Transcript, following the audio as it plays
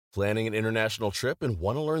Planning an international trip and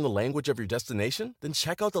want to learn the language of your destination? Then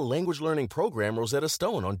check out the language learning program Rosetta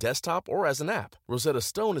Stone on desktop or as an app. Rosetta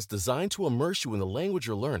Stone is designed to immerse you in the language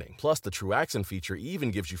you're learning. Plus, the True Accent feature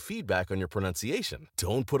even gives you feedback on your pronunciation.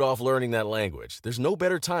 Don't put off learning that language. There's no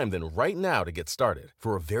better time than right now to get started.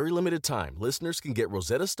 For a very limited time, listeners can get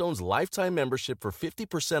Rosetta Stone's lifetime membership for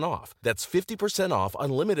 50% off. That's 50% off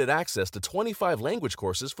unlimited access to 25 language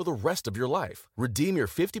courses for the rest of your life. Redeem your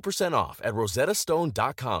 50% off at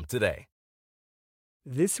rosettastone.com today.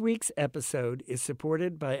 This week's episode is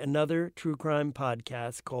supported by another true crime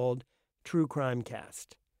podcast called True Crime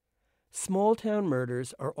Cast. Small-town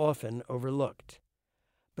murders are often overlooked,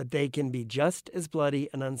 but they can be just as bloody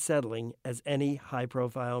and unsettling as any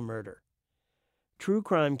high-profile murder. True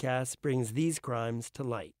Crime Cast brings these crimes to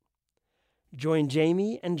light. Join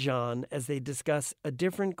Jamie and John as they discuss a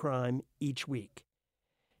different crime each week.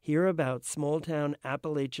 Hear about small-town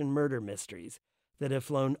Appalachian murder mysteries that have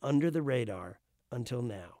flown under the radar until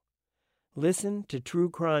now. Listen to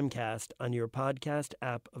True Crime Cast on your podcast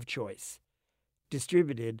app of choice.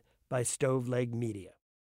 Distributed by Stoveleg Media.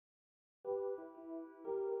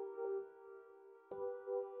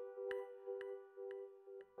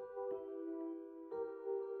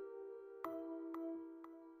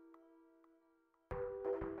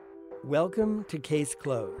 Welcome to Case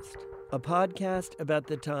Closed, a podcast about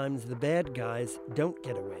the times the bad guys don't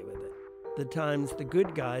get away with it. The times the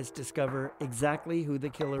good guys discover exactly who the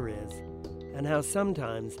killer is, and how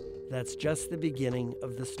sometimes that's just the beginning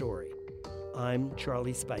of the story. I'm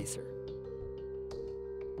Charlie Spicer.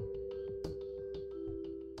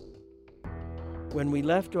 When we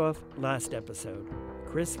left off last episode,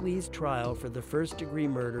 Chris Lee's trial for the first-degree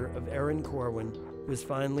murder of Erin Corwin was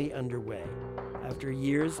finally underway, after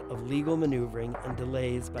years of legal maneuvering and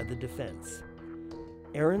delays by the defense.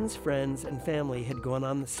 Erin's friends and family had gone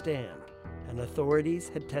on the stand, and authorities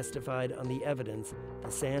had testified on the evidence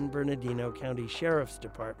the San Bernardino County Sheriff's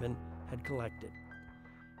Department had collected.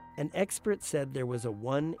 An expert said there was a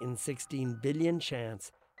 1 in 16 billion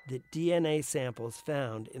chance that DNA samples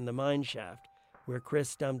found in the mine shaft where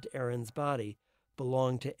Chris dumped Erin's body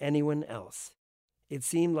belonged to anyone else. It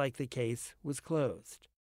seemed like the case was closed.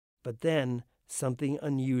 But then something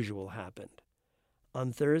unusual happened.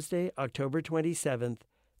 On Thursday, October 27th,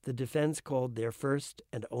 the defense called their first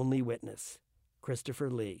and only witness, Christopher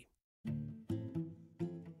Lee.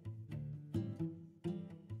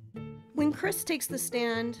 When Chris takes the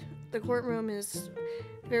stand, the courtroom is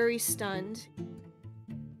very stunned.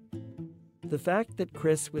 The fact that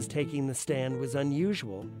Chris was taking the stand was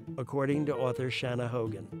unusual, according to author Shanna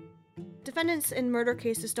Hogan. Defendants in murder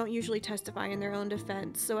cases don't usually testify in their own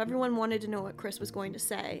defense, so everyone wanted to know what Chris was going to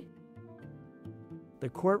say. The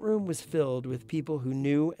courtroom was filled with people who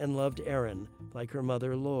knew and loved Erin, like her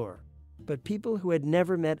mother, Lore. But people who had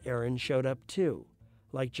never met Erin showed up too,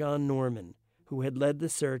 like John Norman, who had led the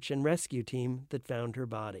search and rescue team that found her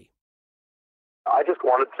body. I just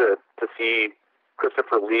wanted to see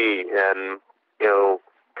Christopher Lee and,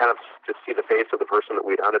 kind of just see the face of the person that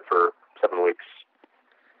we'd hunted for 7 weeks.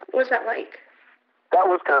 What was that like? That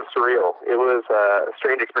was kind of surreal. It was a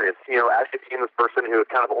strange experience. Actually seeing this person who had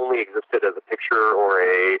kind of only existed as a picture or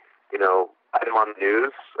a, item on the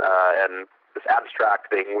news, and this abstract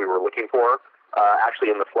thing we were looking for, actually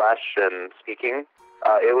in the flesh and speaking,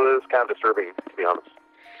 it was kind of disturbing, to be honest.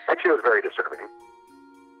 Actually, it was very disturbing.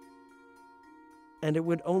 And it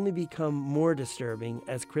would only become more disturbing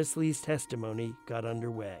as Chris Lee's testimony got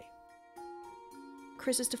underway.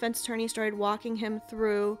 Chris's defense attorney started walking him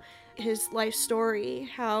through his life story,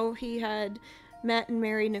 how he had met and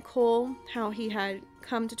married Nicole, how he had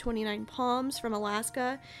come to 29 Palms from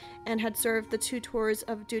Alaska and had served the 2 tours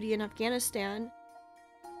of duty in Afghanistan.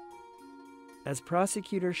 As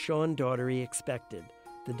prosecutor Sean Daughtery expected,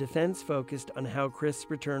 the defense focused on how Chris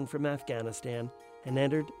returned from Afghanistan and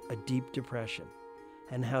entered a deep depression,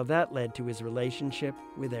 and how that led to his relationship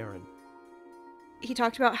with Erin. He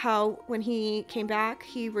talked about how when he came back,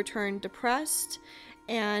 he returned depressed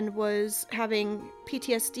and was having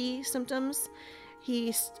PTSD symptoms.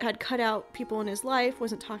 He had cut out people in his life,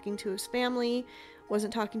 wasn't talking to his family,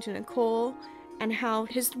 wasn't talking to Nicole, and how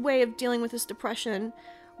his way of dealing with his depression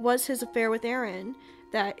was his affair with Erin,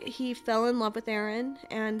 that he fell in love with Erin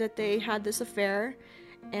and that they had this affair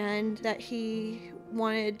and that he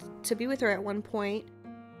wanted to be with her at one point.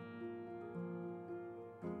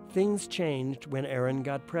 Things changed when Erin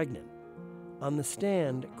got pregnant. On the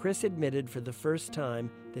stand, Chris admitted for the first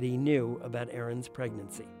time that he knew about Erin's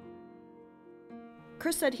pregnancy.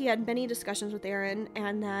 Chris said he had many discussions with Erin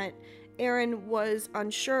and that Erin was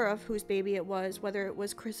unsure of whose baby it was, whether it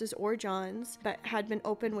was Chris's or John's, but had been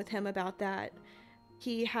open with him about that.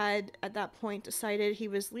 He had, at that point, decided he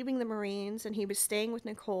was leaving the Marines and he was staying with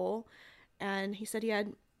Nicole. And he said he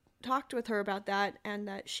had talked with her about that and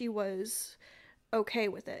that she was okay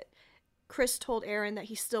with it. Chris told Aaron that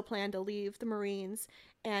he still planned to leave the Marines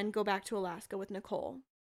and go back to Alaska with Nicole.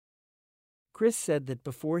 Chris said that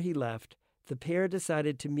before he left, the pair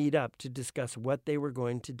decided to meet up to discuss what they were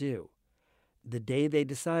going to do. The day they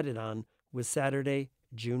decided on was Saturday,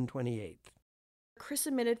 June 28th. Chris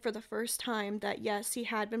admitted for the first time that yes, he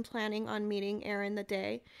had been planning on meeting Aaron the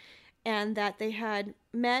day, and that they had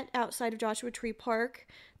met outside of Joshua Tree Park,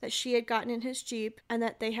 that she had gotten in his Jeep, and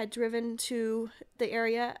that they had driven to the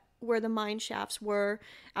area where the mine shafts were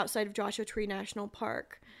outside of Joshua Tree National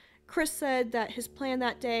Park. Chris said that his plan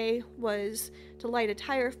that day was to light a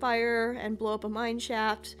tire fire and blow up a mine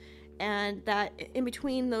shaft, and that in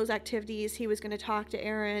between those activities, he was going to talk to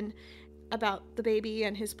Aaron about the baby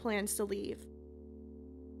and his plans to leave.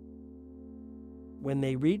 When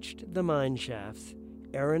they reached the mine shafts,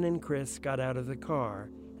 Aaron and Chris got out of the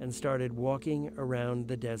car and started walking around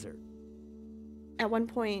the desert. At one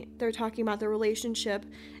point, they're talking about their relationship,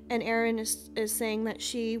 and Aaron is saying that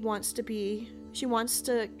she wants to be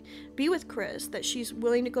with Chris, that she's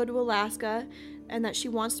willing to go to Alaska, and that she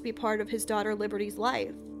wants to be part of his daughter Liberty's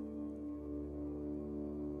life.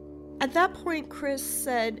 At that point, Chris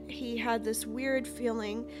said he had this weird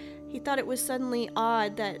feeling. He thought it was suddenly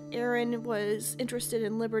odd that Aaron was interested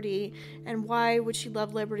in Liberty, and why would she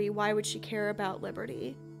love Liberty? Why would she care about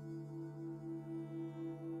Liberty?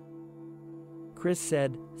 Chris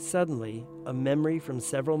said, suddenly, a memory from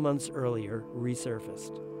several months earlier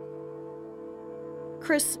resurfaced.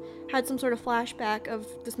 Chris had some sort of flashback of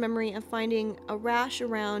this memory of finding a rash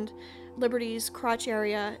around Liberty's crotch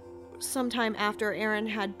area sometime after Aaron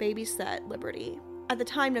had babysat Liberty. At the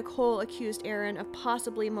time, Nicole accused Aaron of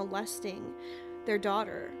possibly molesting their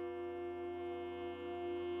daughter.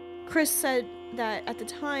 Chris said that at the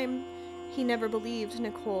time, he never believed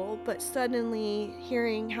Nicole, but suddenly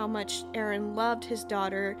hearing how much Aaron loved his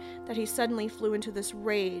daughter, that he suddenly flew into this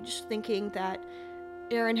rage, thinking that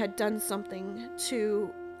Aaron had done something to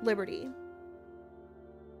Liberty.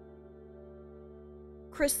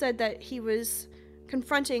 Chris said that he was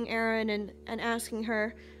confronting Aaron and asking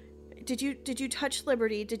her, Did you touch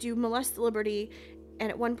Liberty? Did you molest Liberty? And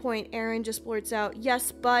at one point, Aaron just blurts out,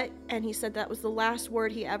 "Yes, but," and he said that was the last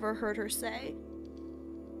word he ever heard her say.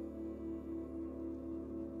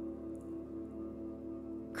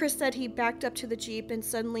 Chris said he backed up to the Jeep and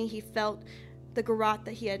suddenly he felt the garrote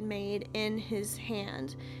that he had made in his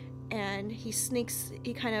hand. And he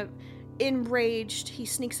kind of enraged, he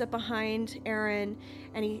sneaks up behind Aaron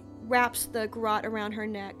and he wraps the garrote around her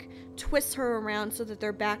neck, twists her around so that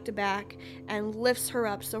they're back to back, and lifts her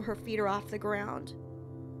up so her feet are off the ground.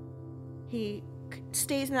 He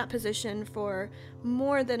stays in that position for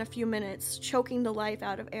more than a few minutes, choking the life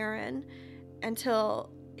out of Aaron, until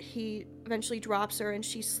he eventually drops her and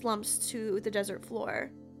she slumps to the desert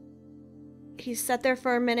floor. He sat there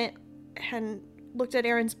for a minute and looked at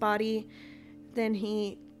Aaron's body. Then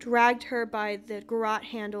he dragged her by the garrote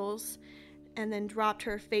handles and then dropped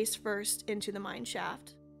her face first into the mine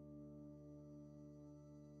shaft.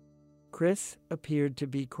 Chris appeared to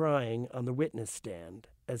be crying on the witness stand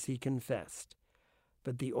as he confessed,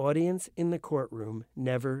 but the audience in the courtroom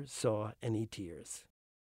never saw any tears.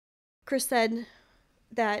 Chris said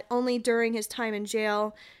that only during his time in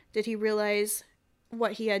jail did he realize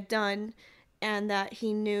what he had done and that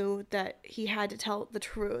he knew that he had to tell the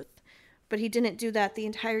truth. But he didn't do that the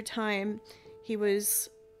entire time he didn't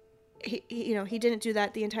do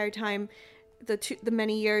that the entire time the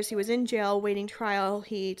many years he was in jail waiting trial.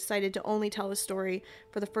 He decided to only tell his story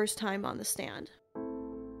for the first time on the stand.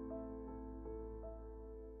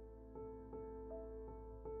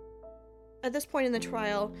 At this point in the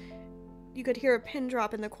trial, you could hear a pin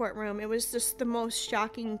drop in the courtroom. It was just the most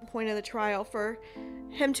shocking point of the trial for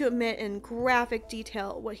him to admit in graphic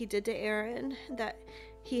detail what he did to Aaron, that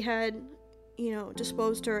he had,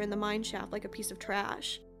 disposed her in the mine shaft like a piece of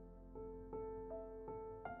trash.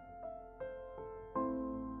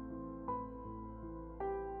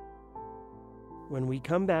 When we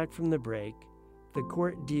come back from the break, the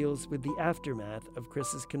court deals with the aftermath of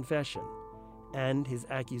Chris's confession and his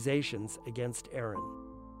accusations against Aaron.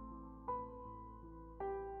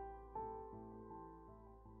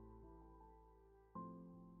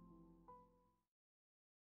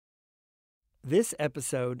 This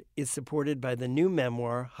episode is supported by the new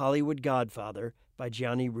memoir, Hollywood Godfather, by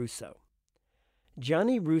Gianni Russo.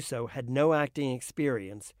 Gianni Russo had no acting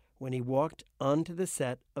experience when he walked onto the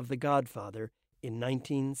set of The Godfather in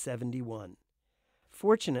 1971.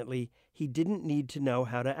 Fortunately, he didn't need to know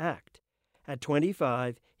how to act, At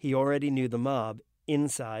 25, he already knew the mob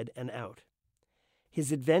inside and out.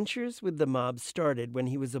 His adventures with the mob started when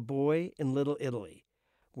he was a boy in Little Italy,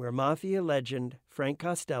 where mafia legend Frank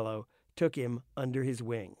Costello took him under his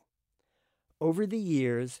wing. Over the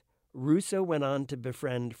years, Russo went on to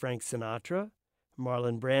befriend Frank Sinatra,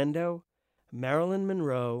 Marlon Brando, Marilyn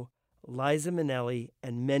Monroe, Liza Minnelli,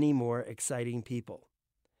 and many more exciting people.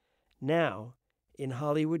 Now, in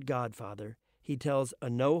Hollywood Godfather, he tells a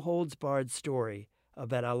no-holds-barred story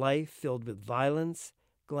about a life filled with violence,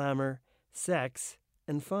 glamour, sex,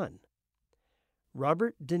 and fun.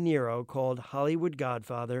 Robert De Niro called Hollywood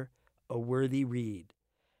Godfather a worthy read,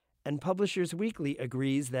 and Publishers Weekly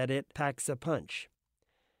agrees that it packs a punch.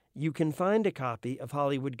 You can find a copy of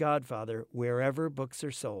Hollywood Godfather wherever books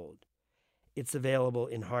are sold. It's available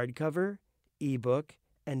in hardcover, ebook,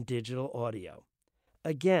 and digital audio.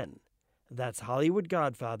 Again, that's Hollywood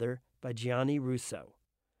Godfather by Gianni Russo.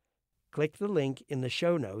 Click the link in the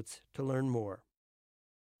show notes to learn more.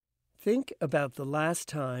 Think about the last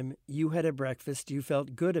time you had a breakfast you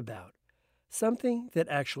felt good about, something that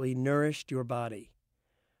actually nourished your body.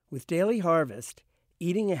 With Daily Harvest,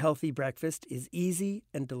 eating a healthy breakfast is easy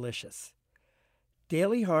and delicious.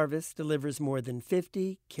 Daily Harvest delivers more than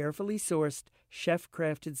 50 carefully sourced,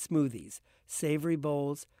 chef-crafted smoothies, savory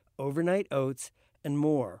bowls, overnight oats, and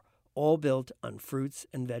more, all built on fruits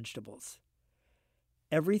and vegetables.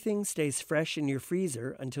 Everything stays fresh in your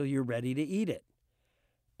freezer until you're ready to eat it.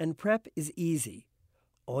 And prep is easy.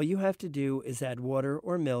 All you have to do is add water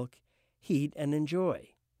or milk, heat, and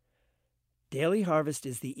enjoy. Daily Harvest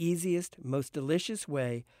is the easiest, most delicious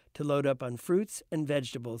way to load up on fruits and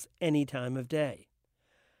vegetables any time of day.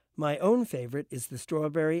 My own favorite is the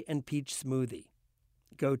strawberry and peach smoothie.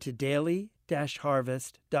 Go to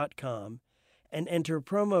daily-harvest.com and enter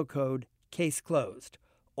promo code CASECLOSED,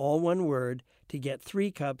 all one word, to get 3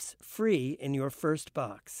 cups free in your first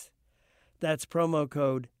box. That's promo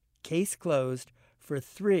code CASECLOSED for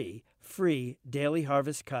 3 free Daily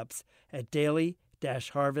Harvest cups at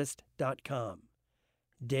daily-harvest.com.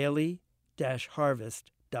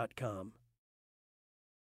 daily-harvest.com.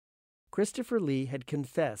 Christopher Lee had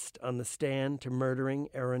confessed on the stand to murdering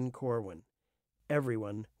Erin Corwin.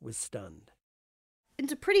 Everyone was stunned.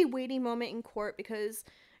 It's a pretty weighty moment in court because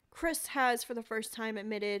Chris has, for the first time,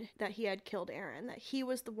 admitted that he had killed Erin, that he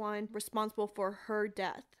was the one responsible for her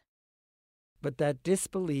death. But that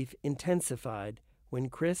disbelief intensified when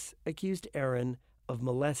Chris accused Erin of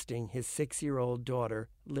molesting his 6-year-old daughter,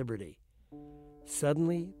 Liberty.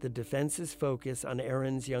 Suddenly, the defense's focus on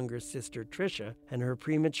Erin's younger sister, Tricia, and her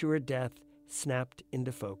premature death snapped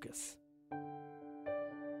into focus.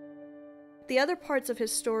 The other parts of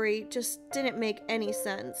his story just didn't make any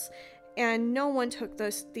sense, and no one took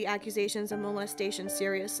the accusations of molestation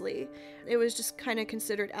seriously. It was just kind of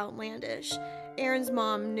considered outlandish. Erin's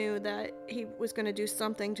mom knew that he was going to do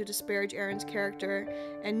something to disparage Erin's character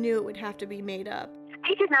and knew it would have to be made up.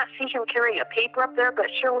 He did not see him carrying a paper up there, but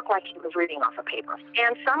it sure looked like he was reading off a paper.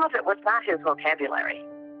 And some of it was not his vocabulary.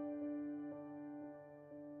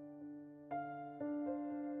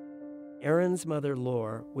 Erin's mother,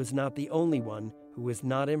 Laura, was not the only one who was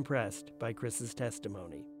not impressed by Chris's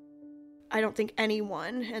testimony. I don't think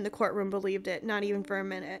anyone in the courtroom believed it, not even for a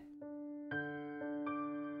minute.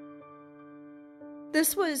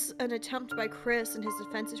 This was an attempt by Chris and his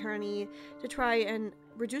defense attorney to try and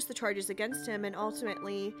reduce the charges against him and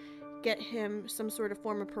ultimately get him some sort of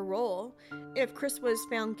form of parole. If Chris was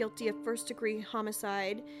found guilty of first-degree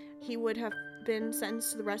homicide, he would have been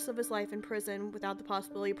sentenced to the rest of his life in prison without the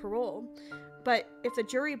possibility of parole. But if the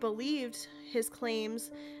jury believed his claims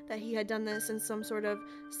that he had done this in some sort of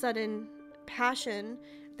sudden passion,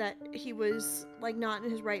 that he was not in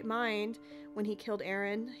his right mind when he killed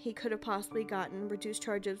Erin, he could have possibly gotten reduced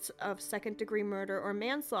charges of second-degree murder or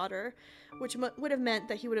manslaughter, which would have meant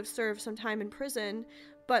that he would have served some time in prison,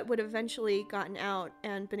 but would have eventually gotten out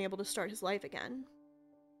and been able to start his life again.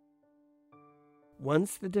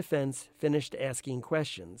 Once the defense finished asking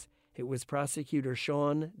questions, it was prosecutor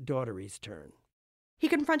Sean Daughtery's turn. He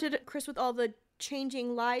confronted Chris with all the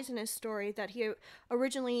changing lies in his story, that he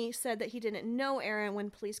originally said that he didn't know Erin when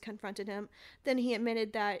police confronted him. Then he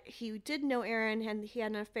admitted that he did know Erin and he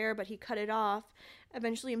had an affair, but he cut it off.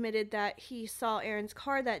 Eventually admitted that he saw Erin's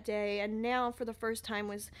car that day, and now for the first time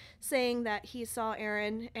was saying that he saw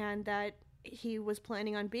Erin and that he was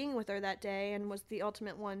planning on being with her that day and was the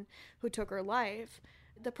ultimate one who took her life.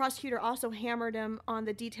 The prosecutor also hammered him on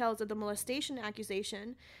the details of the molestation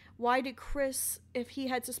accusation. Why did Chris, if he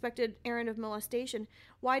had suspected Erin of molestation,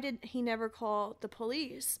 why did he never call the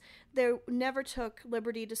police? They never took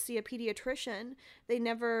liberty to see a pediatrician. They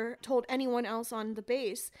never told anyone else on the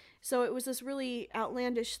base. So it was this really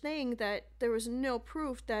outlandish thing that there was no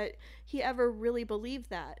proof that he ever really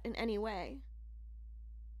believed that in any way.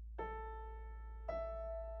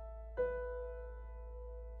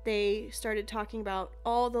 They started talking about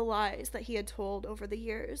all the lies that he had told over the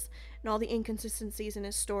years and all the inconsistencies in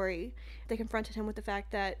his story. They confronted him with the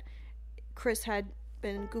fact that Chris had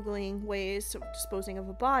been Googling ways of disposing of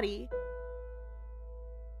a body.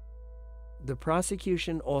 The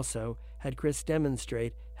prosecution also had Chris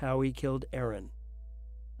demonstrate how he killed Erin.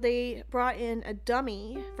 They brought in a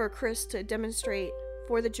dummy for Chris to demonstrate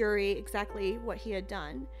for the jury exactly what he had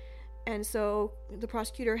done. And so the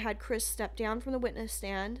prosecutor had Chris step down from the witness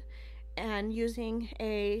stand, and using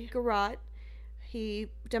a garrote, he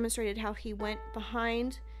demonstrated how he went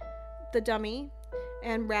behind the dummy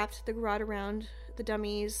and wrapped the garrote around the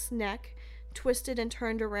dummy's neck, twisted and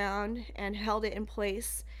turned around and held it in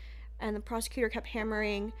place. And the prosecutor kept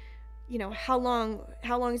hammering, how long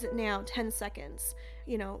is it now? 10 seconds.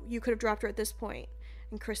 You could have dropped her at this point.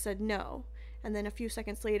 And Chris said no. And then a few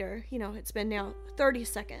seconds later, it's been now 30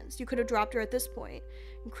 seconds. You could have dropped her at this point.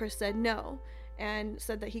 And Chris said no, and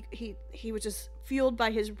said that he was just fueled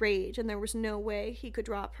by his rage, and there was no way he could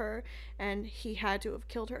drop her, and he had to have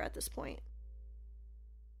killed her at this point.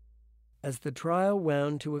 As the trial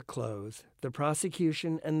wound to a close, the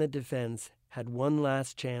prosecution and the defense had one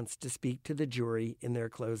last chance to speak to the jury in their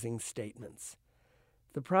closing statements.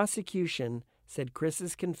 The prosecution said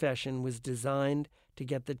Chris's confession was designed to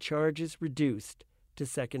get the charges reduced to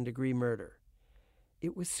second-degree murder.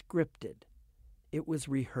 It was scripted. It was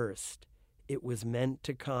rehearsed. It was meant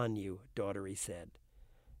to con you, Daugherty said.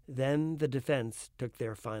 Then the defense took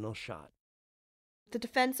their final shot. The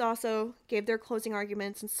defense also gave their closing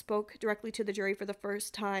arguments and spoke directly to the jury for the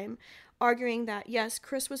first time, arguing that, yes,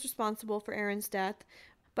 Chris was responsible for Erin's death,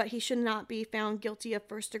 but he should not be found guilty of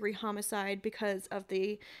first-degree homicide because of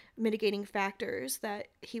the mitigating factors, that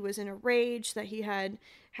he was in a rage, that he had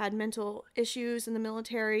mental issues in the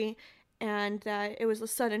military, and that it was a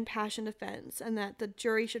sudden passion offense, and that the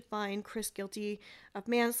jury should find Chris guilty of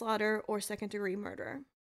manslaughter or second-degree murder.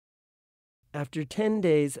 After 10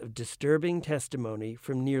 days of disturbing testimony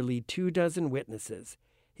from nearly 24 witnesses,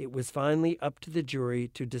 it was finally up to the jury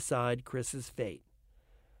to decide Chris's fate.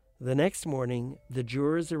 The next morning, the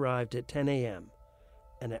jurors arrived at 10 a.m.,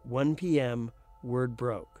 and at 1 p.m., word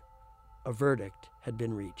broke. A verdict had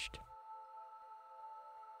been reached.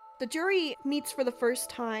 The jury meets for the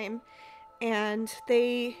first time, and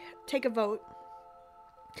they take a vote.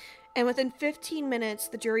 And within 15 minutes,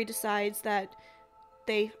 the jury decides that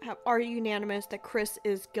they are unanimous that Chris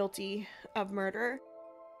is guilty of murder.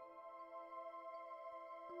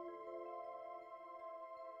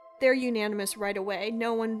 They're unanimous right away.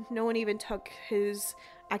 No one even took his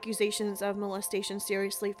accusations of molestation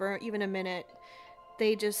seriously for even a minute.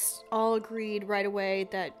 They just all agreed right away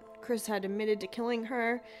that Chris had admitted to killing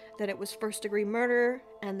her, that it was first-degree murder,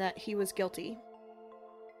 and that he was guilty.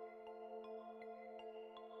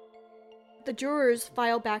 The jurors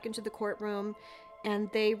file back into the courtroom, and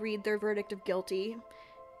they read their verdict of guilty.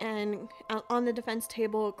 And on the defense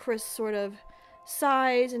table, Chris sort of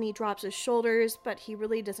sighs and he drops his shoulders, but he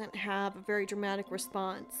really doesn't have a very dramatic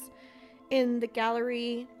response. In the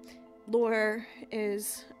gallery, Laura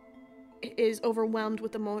is overwhelmed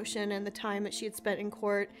with emotion and the time that she had spent in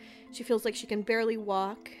court. She feels like she can barely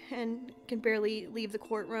walk and can barely leave the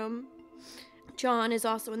courtroom. John is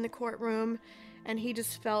also in the courtroom, and he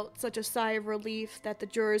just felt such a sigh of relief that the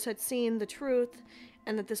jurors had seen the truth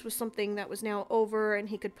and that this was something that was now over and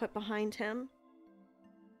he could put behind him.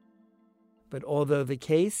 But although the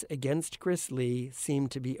case against Chris Lee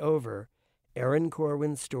seemed to be over, Erin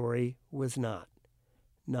Corwin's story was not.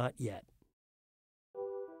 Not yet.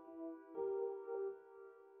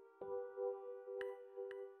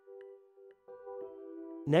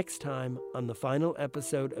 Next time on the final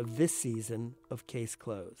episode of this season of Case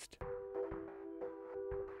Closed.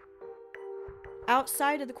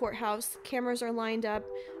 Outside of the courthouse, cameras are lined up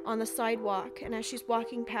on the sidewalk, and as she's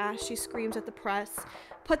walking past, she screams at the press,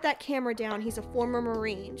 "Put that camera down, he's a former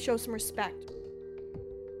Marine, show some respect."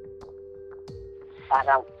 I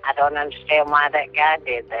don't understand why that guy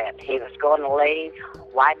did that. He was going to leave.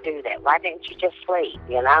 Why do that? Why didn't you just leave?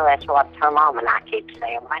 That's what her mom and I keep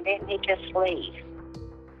saying. Why didn't he just leave?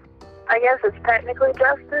 I guess it's technically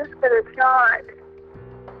justice, but it's not.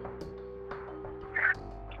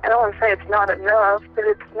 I don't want to say it's not enough, but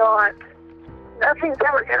it's not nothing's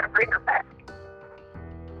ever going to bring her back.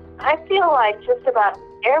 I feel like just about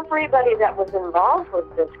everybody that was involved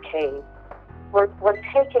with this case was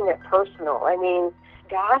taking it personal. I mean,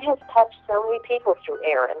 God has touched so many people through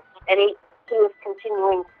Aaron, and he is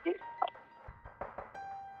continuing to do so.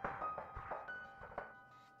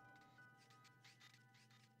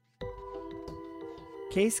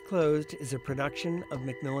 Case Closed is a production of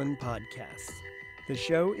Macmillan Podcasts. The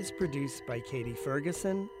show is produced by Katie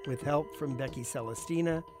Ferguson with help from Becky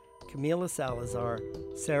Celestina, Camila Salazar,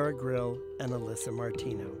 Sarah Grill, and Alyssa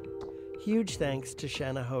Martino. Huge thanks to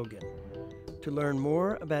Shanna Hogan. To learn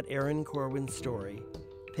more about Aaron Corwin's story,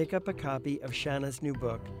 pick up a copy of Shanna's new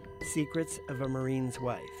book, Secrets of a Marine's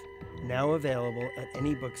Wife, now available at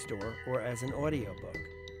any bookstore or as an audiobook.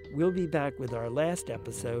 We'll be back with our last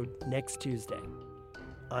episode next Tuesday.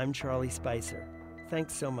 I'm Charlie Spicer.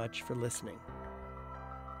 Thanks so much for listening.